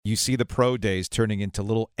you see the pro days turning into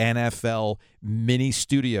little NFL mini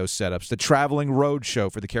studio setups, the traveling road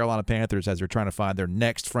show for the Carolina Panthers as they're trying to find their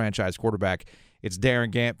next franchise quarterback. It's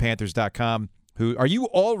Darin Gantt, Panthers.com. Are you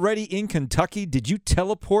already in Kentucky? Did you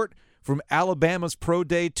teleport from Alabama's pro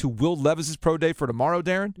day to Will Levis's pro day for tomorrow,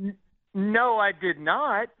 Darin? No, I did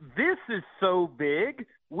not. This is so big.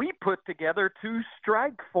 We put together 2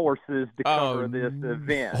 strike forces to cover this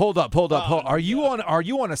event. Hold up. Are you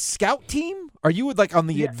on a scout team? Are you like on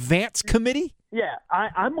the advance committee? Yeah,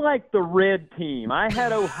 I'm like the red team. I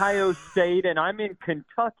had Ohio State, and I'm in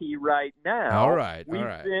Kentucky right now. All right.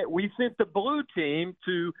 We sent the blue team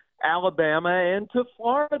to Alabama and to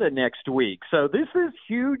Florida next week. So this is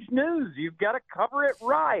huge news. You've got to cover it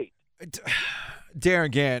right.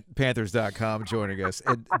 Darin Gantt, Panthers.com, joining us.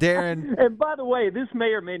 And Darin. And by the way, this may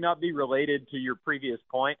or may not be related to your previous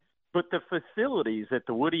point, but the facilities at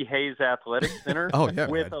the Woody Hayes Athletic Center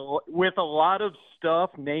with a lot of stuff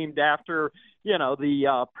named after,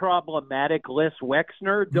 the problematic Les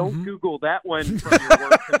Wexner. Don't Google that one from your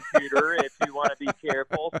work computer if you want to be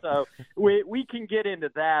careful. So we can get into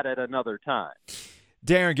that at another time.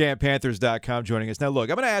 Darin Gantt, Panthers.com, joining us. Now, look,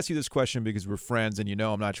 I'm going to ask you this question because we're friends, and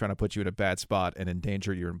I'm not trying to put you in a bad spot and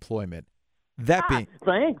endanger your employment. Thanks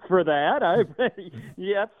for that.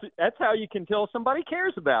 That's how you can tell somebody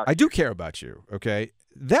cares about you. I do care about you, okay?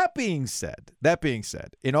 That being said,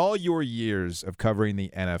 in all your years of covering the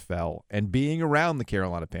NFL and being around the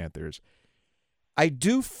Carolina Panthers, I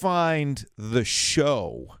do find the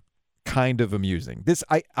show kind of amusing.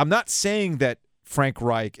 I'm not saying that Frank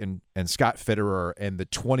Reich and Scott Fitterer and the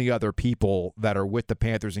 20 other people that are with the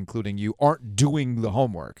Panthers, including you, aren't doing the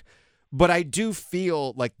homework. But I do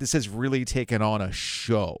feel like this has really taken on a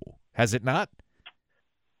show. Has it not?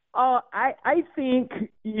 I think,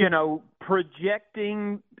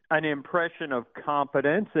 projecting an impression of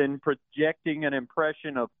competence and projecting an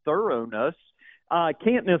impression of thoroughness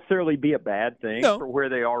can't necessarily be a bad thing for where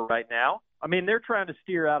they are right now. I mean, they're trying to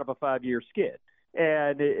steer out of a 5-year skid.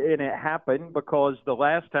 And it happened because the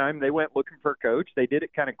last time they went looking for a coach, they did it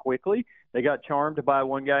kind of quickly. They got charmed by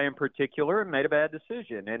one guy in particular and made a bad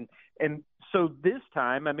decision. And so this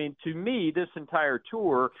time, I mean, to me, this entire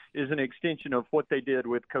tour is an extension of what they did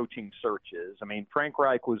with coaching searches. I mean, Frank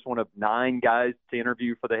Reich was one of 9 guys to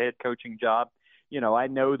interview for the head coaching job. I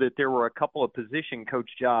know that there were a couple of position coach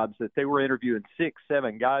jobs that they were interviewing 6,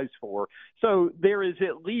 7 guys for. So there is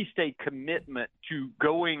at least a commitment to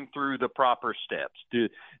going through the proper steps, to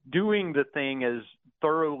doing the thing as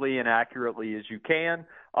thoroughly and accurately as you can.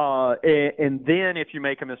 And then if you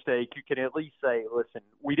make a mistake, you can at least say, listen,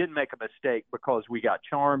 we didn't make a mistake because we got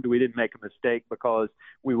charmed. We didn't make a mistake because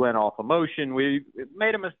we went off emotion. We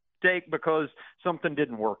made a mistake because something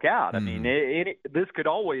didn't work out. I mean, this could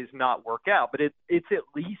always not work out, but it's at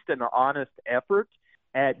least an honest effort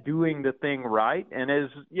at doing the thing right. And as,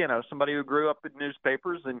 somebody who grew up in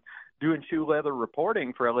newspapers and doing shoe leather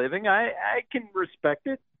reporting for a living, I can respect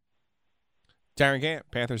it. Darin Gantt,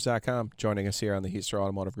 Panthers.com, joining us here on the Heaster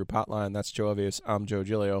Automotive Group hotline. That's Joe Avius. I'm Joe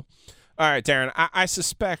Giglio. All right, Darin, I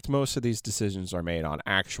suspect most of these decisions are made on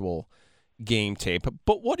actual game tape,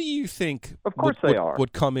 but what do you think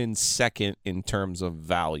would come in second in terms of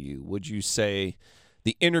value? Would you say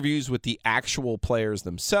the interviews with the actual players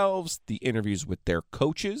themselves, the interviews with their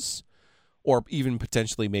coaches, or even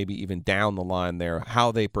potentially maybe even down the line there,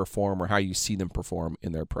 how they perform or how you see them perform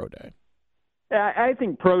in their pro day? I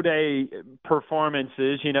think pro day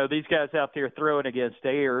performances, these guys out there throwing against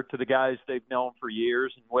air to the guys they've known for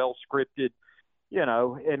years and well-scripted,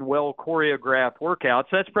 and well-choreographed workouts,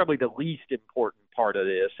 that's probably the least important part of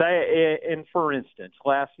this. And for instance,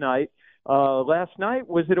 last night,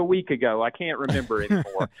 was it a week ago? I can't remember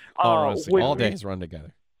anymore. All days run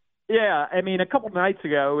together. Yeah, I mean, a couple nights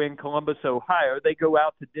ago in Columbus, Ohio, they go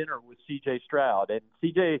out to dinner with C.J. Stroud. And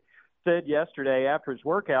C.J. said yesterday after his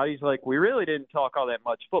workout, he's like, we really didn't talk all that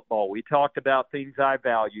much football. We talked about things I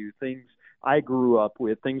value, things I grew up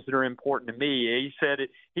with, things that are important to me. He said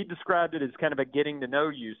he described it as kind of a getting to know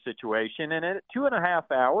you situation. And at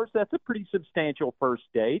 2.5 hours, that's a pretty substantial first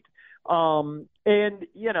date. And,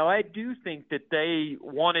 I do think that they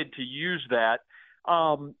wanted to use that.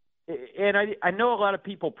 And I know a lot of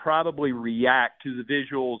people probably react to the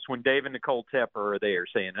visuals when Dave and Nicole Tepper are there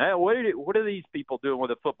saying, hey, what are these people doing with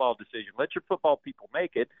a football decision? Let your football people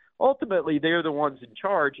make it. Ultimately, they're the ones in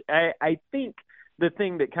charge. I think the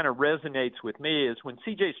thing that kind of resonates with me is when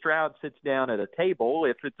C.J. Stroud sits down at a table,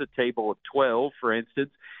 if it's a table of 12, for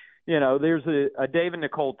instance, there's a Dave and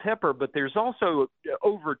Nicole Tepper, but there's also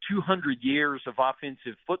over 200 years of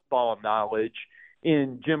offensive football knowledge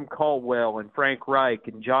in Jim Caldwell and Frank Reich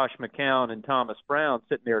and Josh McCown and Thomas Brown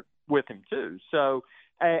sitting there with him too. So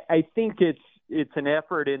I think it's an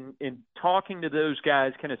effort in talking to those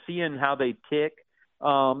guys, kind of seeing how they tick.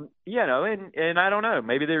 And I don't know,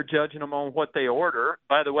 maybe they're judging them on what they order.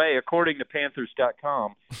 By the way, according to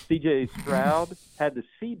Panthers.com, C.J. Stroud had the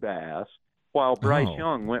sea bass while Bryce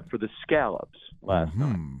Young went for the scallops last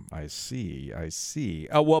night. I see.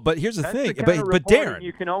 Oh, well, but here's the That's thing. The kind but Darin,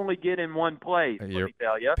 you can only get in one place, let me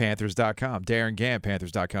tell you. Panthers.com. Darin Gantt,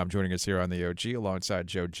 Panthers.com, joining us here on the OG alongside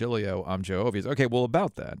Joe Giglio. I'm Joe Ovies. Okay, well,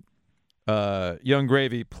 about that, Young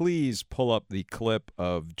Gravy, please pull up the clip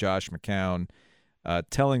of Josh McCown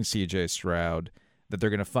telling C.J. Stroud that they're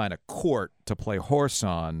going to find a court to play horse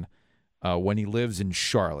on when he lives in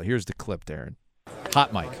Charlotte. Here's the clip, Darin.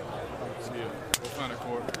 Hot mic. We'll find a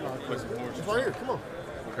court, play some horse. It's right here, come on.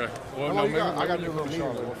 Okay. Well, no, maybe I got to do a little meeting.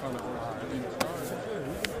 meeting. We'll find a court.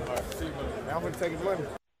 All right, see you, buddy. I'm going to take his money.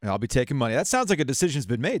 I'll be taking money. That sounds like a decision's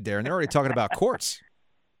been made, Darin. They're already talking about courts.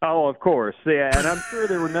 Oh, of course. Yeah, and I'm sure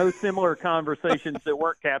there were no similar conversations that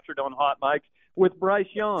weren't captured on hot mics with Bryce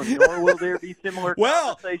Young, nor will there be similar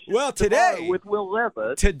conversations today with Will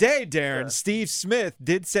Levis. Today, Darin, Steve Smith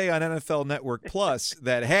did say on NFL Network Plus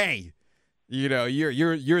that, hey, you're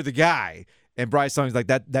the guy. And Bryce Young's like,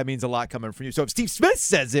 that means a lot coming from you. So if Steve Smith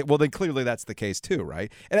says it, well, then clearly that's the case too,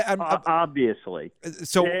 right? And obviously.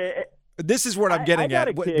 So this is what I'm getting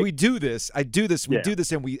at. We do this. I do this. We do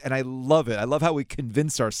this, and I love it. I love how we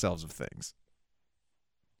convince ourselves of things.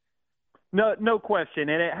 No question.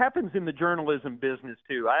 And it happens in the journalism business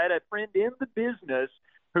too. I had a friend in the business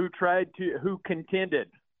who contended,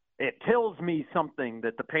 it tells me something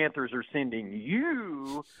that the Panthers are sending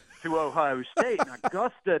you to Ohio State and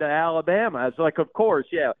Augusta to Alabama. I was like, of course,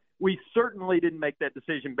 yeah. We certainly didn't make that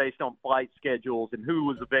decision based on flight schedules and who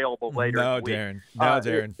was available later in the week.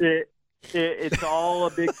 Darin. It's all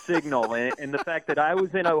a big signal. And the fact that I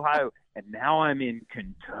was in Ohio and now I'm in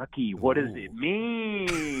Kentucky, what does it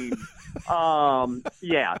mean?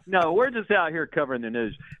 We're just out here covering the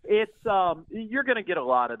news. It's you're going to get a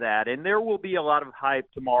lot of that, and there will be a lot of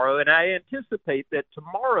hype tomorrow. And I anticipate that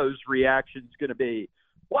tomorrow's reaction is going to be,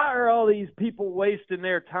 why are all these people wasting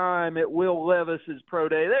their time at Will Levis's pro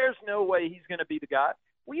day? There's no way he's going to be the guy.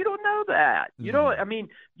 Well, you don't know that.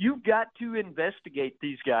 You've got to investigate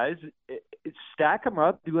these guys, stack them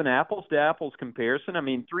up, do an apples-to-apples comparison.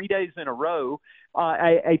 3 days in a row,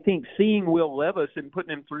 I think seeing Will Levis and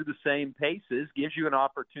putting him through the same paces gives you an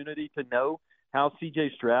opportunity to know how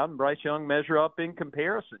C.J. Stroud and Bryce Young measure up in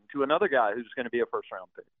comparison to another guy who's going to be a first-round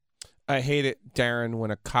pick. I hate it, Darin,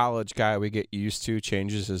 when a college guy we get used to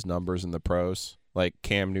changes his numbers in the pros. Like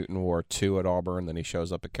Cam Newton wore 2 at Auburn, then he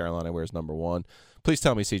shows up at Carolina, wears number 1. Please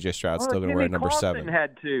tell me C.J. Stroud's still going to wear number 7.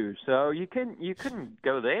 Had 2, so you couldn't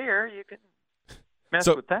go there. You can mess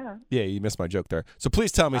with that. Yeah, you missed my joke there. So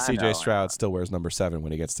please tell me C.J. Stroud still wears number 7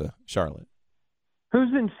 when he gets to Charlotte.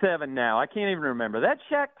 Who's in 7 now? I can't even remember. That's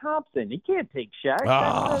Shaq Thompson. He can't take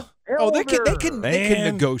Shaq. They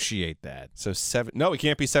can negotiate that. So 7. No, he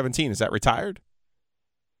can't be 17. Is that retired?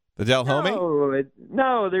 The Del Homie?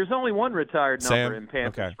 No, there's only one retired number in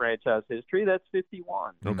Panthers franchise history. That's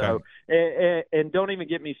 51. Okay. So, and don't even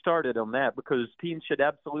get me started on that, because teams should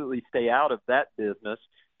absolutely stay out of that business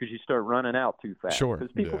because you start running out too fast. Sure.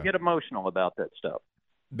 Because people get emotional about that stuff.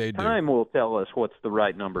 They do. Time will tell us what's the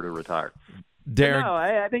right number to retire. Darin. No,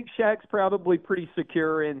 I think Shaq's probably pretty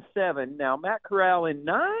secure in 7. Now, Matt Corral in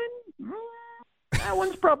 9? That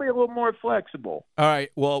one's probably a little more flexible. All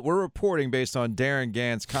right. Well, we're reporting based on Darin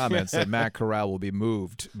Gantt's comments that Matt Corral will be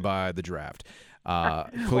moved by the draft.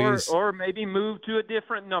 Please, or maybe move to a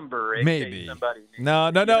different number. Maybe.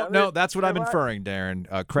 No. That's what I'm inferring, Darin.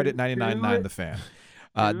 Credit 99.9 the Fan.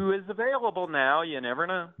 Who is available now? You never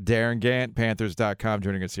know. Darin Gantt, Panthers.com,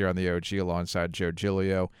 joining us here on the OG alongside Joe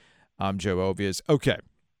Giglio. I'm Joe Ovies. Okay.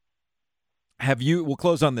 We'll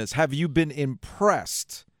close on this. Have you been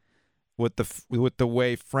impressed with the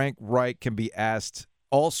way Frank Reich can be asked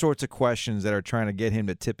all sorts of questions that are trying to get him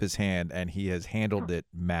to tip his hand, and he has handled it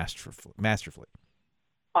masterfully?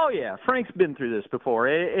 Oh, yeah. Frank's been through this before.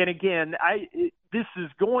 And again, this is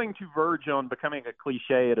going to verge on becoming a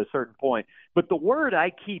cliche at a certain point. But the word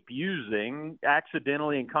I keep using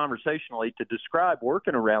accidentally and conversationally to describe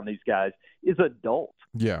working around these guys is adult.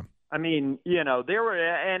 Yeah. There were,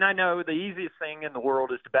 and I know the easiest thing in the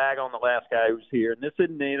world is to bag on the last guy who's here, and this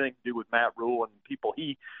isn't anything to do with Matt Rule and people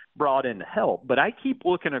he brought in to help. But I keep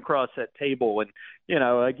looking across that table, and,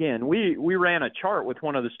 again, we ran a chart with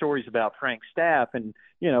one of the stories about Frank's staff, and,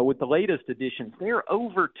 with the latest additions, they're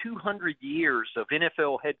over 200 years of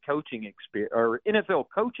NFL head coaching experience, or NFL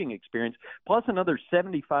coaching experience, plus another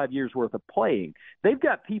 75 years worth of playing. They've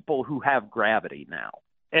got people who have gravity now.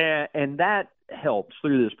 And that helps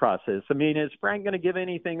through this process. I mean, is Frank going to give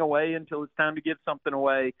anything away until it's time to give something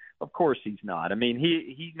away? Of course he's not. I mean,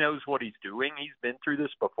 he knows what he's doing. He's been through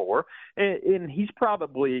this before. And he's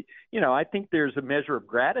probably, I think there's a measure of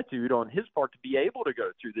gratitude on his part to be able to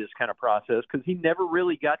go through this kind of process because he never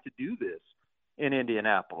really got to do this in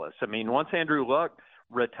Indianapolis. I mean, once Andrew Luck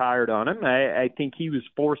retired on him, I think he was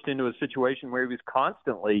forced into a situation where he was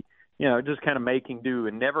constantly just kind of making do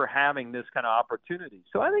and never having this kind of opportunity.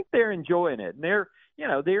 So I think they're enjoying it, and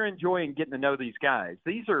they're enjoying getting to know these guys.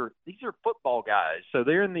 These are football guys, so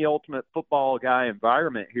they're in the ultimate football guy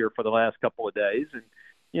environment here for the last couple of days, and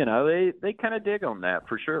they kind of dig on that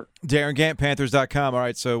for sure. Darin Gantt, Panthers.com. All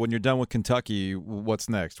right, so when you're done with Kentucky, what's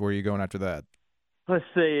next? Where are you going after that? Let's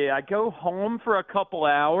see. I go home for a couple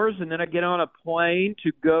hours, and then I get on a plane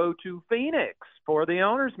to go to Phoenix for the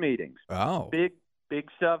owners' meetings. Oh, Big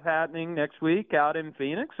stuff happening next week out in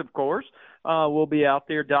Phoenix, of course. We'll be out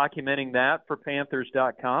there documenting that for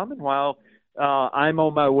Panthers.com. And while I'm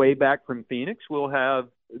on my way back from Phoenix, we'll have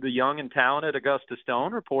the young and talented Augusta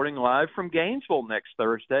Stone reporting live from Gainesville next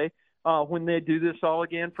Thursday when they do this all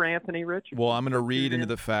again for Anthony Richardson. Well, I'm going to read into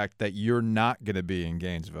the fact that you're not going to be in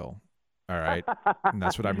Gainesville. All right. And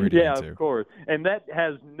that's what I'm reading into. Yeah, of course. And that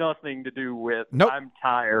has nothing to do with I'm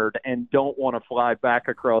tired and don't want to fly back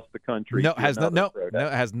across the country. No, it has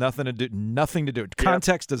nothing to do.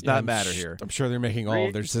 Context does not matter here. I'm sure they're making all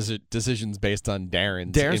of their decisions based on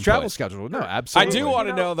Darin's travel schedule. No, absolutely. I do want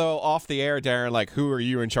to know, though, off the air, Darin, like, who are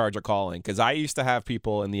you in charge of calling? Because I used to have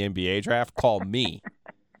people in the NBA draft call me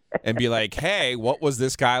and be like, hey, what was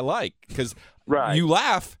this guy like? Because you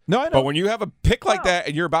laugh, no, I know. But when you have a pick like that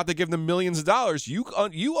and you're about to give them millions of dollars, you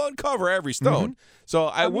uncover every stone. Mm-hmm. So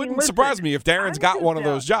I wouldn't surprise me if Darin's got one of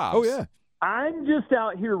those jobs. Oh, yeah. I'm just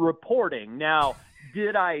out here reporting. Now,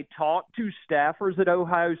 did I talk to staffers at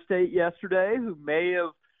Ohio State yesterday who may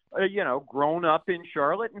have grown up in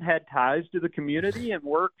Charlotte and had ties to the community and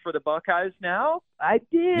work for the Buckeyes now? I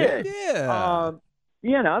did. Yeah.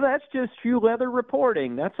 That's just shoe leather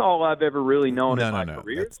reporting. That's all I've ever really known in my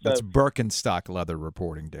career. That's Birkenstock leather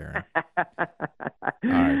reporting, Darin. All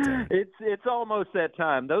right, Darin. It's almost that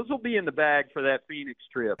time. Those will be in the bag for that Phoenix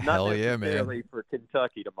trip. Not necessarily for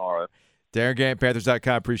Kentucky tomorrow. Darin Gantt,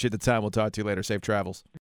 Panthers.com. Appreciate the time. We'll talk to you later. Safe travels.